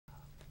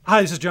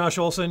Hi, this is Josh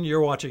Olson.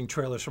 You're watching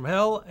Trailers from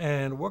Hell,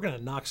 and we're going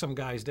to knock some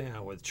guys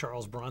down with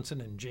Charles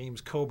Bronson and James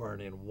Coburn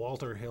in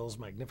Walter Hill's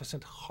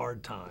magnificent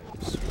Hard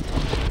Times.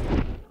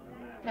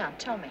 Now,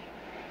 tell me,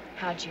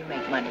 how'd you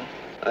make money?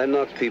 I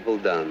knock people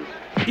down.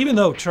 Even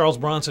though Charles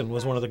Bronson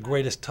was one of the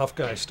greatest tough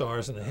guy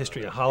stars in the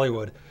history of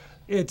Hollywood,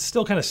 it's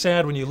still kind of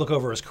sad when you look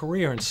over his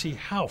career and see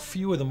how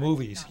few of the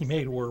movies he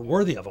made were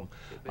worthy of him.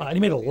 And he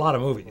made a lot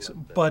of movies,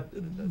 but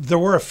there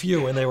were a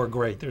few and they were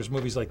great. There's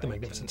movies like The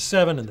Magnificent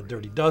Seven and The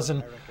Dirty Dozen.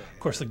 Of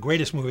course, the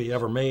greatest movie he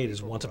ever made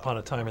is Once Upon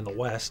a Time in the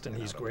West, and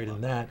he's great in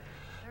that,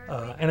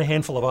 and a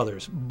handful of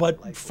others.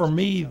 But for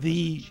me,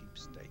 the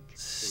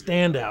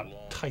standout,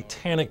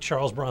 titanic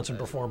Charles Bronson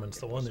performance,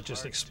 the one that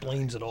just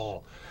explains it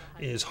all,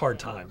 is Hard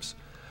Times.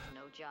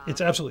 It's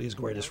absolutely his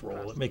greatest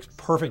role. It makes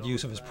perfect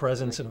use of his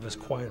presence and of his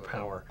quiet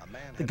power.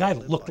 The guy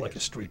looked like a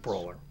street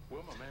brawler.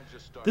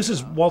 This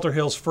is Walter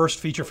Hill's first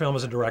feature film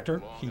as a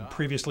director. He'd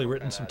previously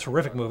written some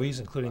terrific movies,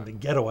 including The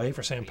Getaway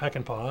for Sam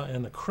Peckinpah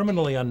and the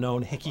criminally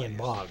unknown Hickey and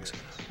Boggs,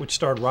 which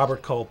starred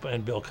Robert Culp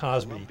and Bill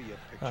Cosby,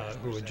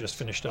 who had just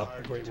finished up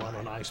a great run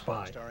on I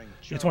Spy.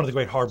 It's one of the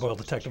great hard-boiled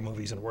detective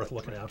movies and worth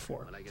looking out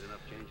for.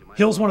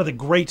 Hill's one of the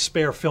great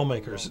spare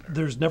filmmakers.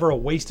 There's never a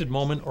wasted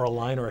moment or a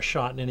line or a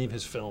shot in any of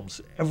his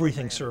films.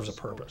 Everything serves a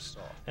purpose,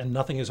 and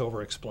nothing is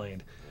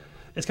over-explained.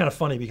 It's kind of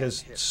funny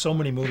because so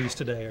many movies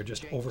today are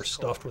just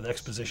overstuffed with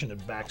exposition and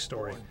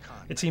backstory.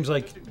 It seems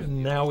like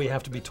now we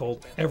have to be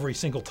told every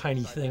single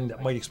tiny thing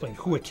that might explain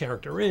who a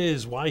character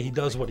is, why he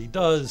does what he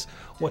does,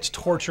 what's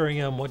torturing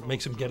him, what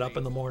makes him get up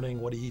in the morning,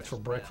 what he eats for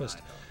breakfast.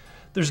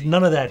 There's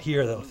none of that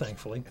here, though,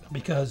 thankfully,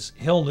 because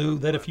Hill knew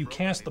that if you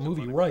cast the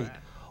movie right,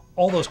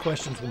 all those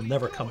questions will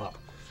never come up.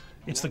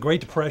 It's the Great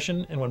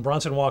Depression, and when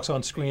Bronson walks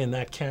on screen in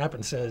that cap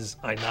and says,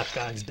 "I knock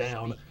guys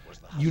down,"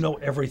 you know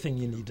everything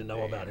you need to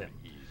know about him.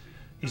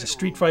 He's a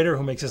street fighter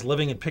who makes his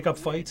living in pickup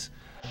fights.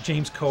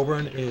 James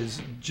Coburn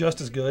is just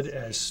as good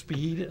as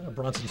Speed,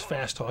 Bronson's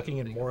fast-talking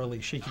and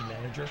morally shaky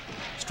manager.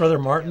 Strother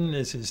Martin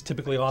is his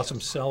typically awesome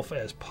self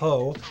as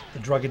Poe, the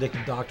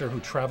drug-addicted doctor who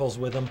travels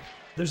with him.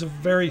 There's a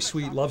very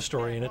sweet love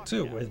story in it,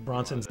 too, with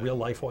Bronson's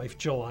real-life wife,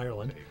 Jill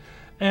Ireland.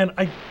 And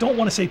I don't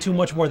want to say too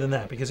much more than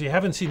that, because if you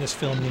haven't seen this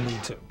film, you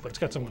need to. But it's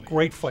got some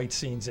great fight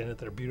scenes in it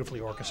that are beautifully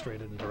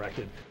orchestrated and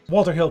directed.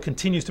 Walter Hill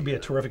continues to be a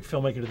terrific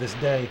filmmaker to this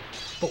day,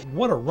 but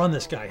what a run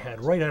this guy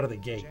had right out of the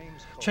gate.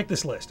 Check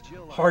this list: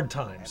 Hard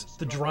Times,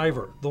 The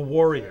Driver, The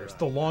Warriors,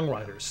 The Long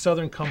Riders,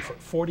 Southern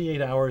Comfort, 48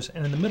 Hours,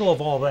 and in the middle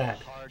of all that,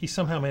 he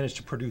somehow managed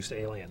to produce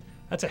Alien.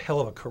 That's a hell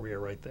of a career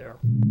right there.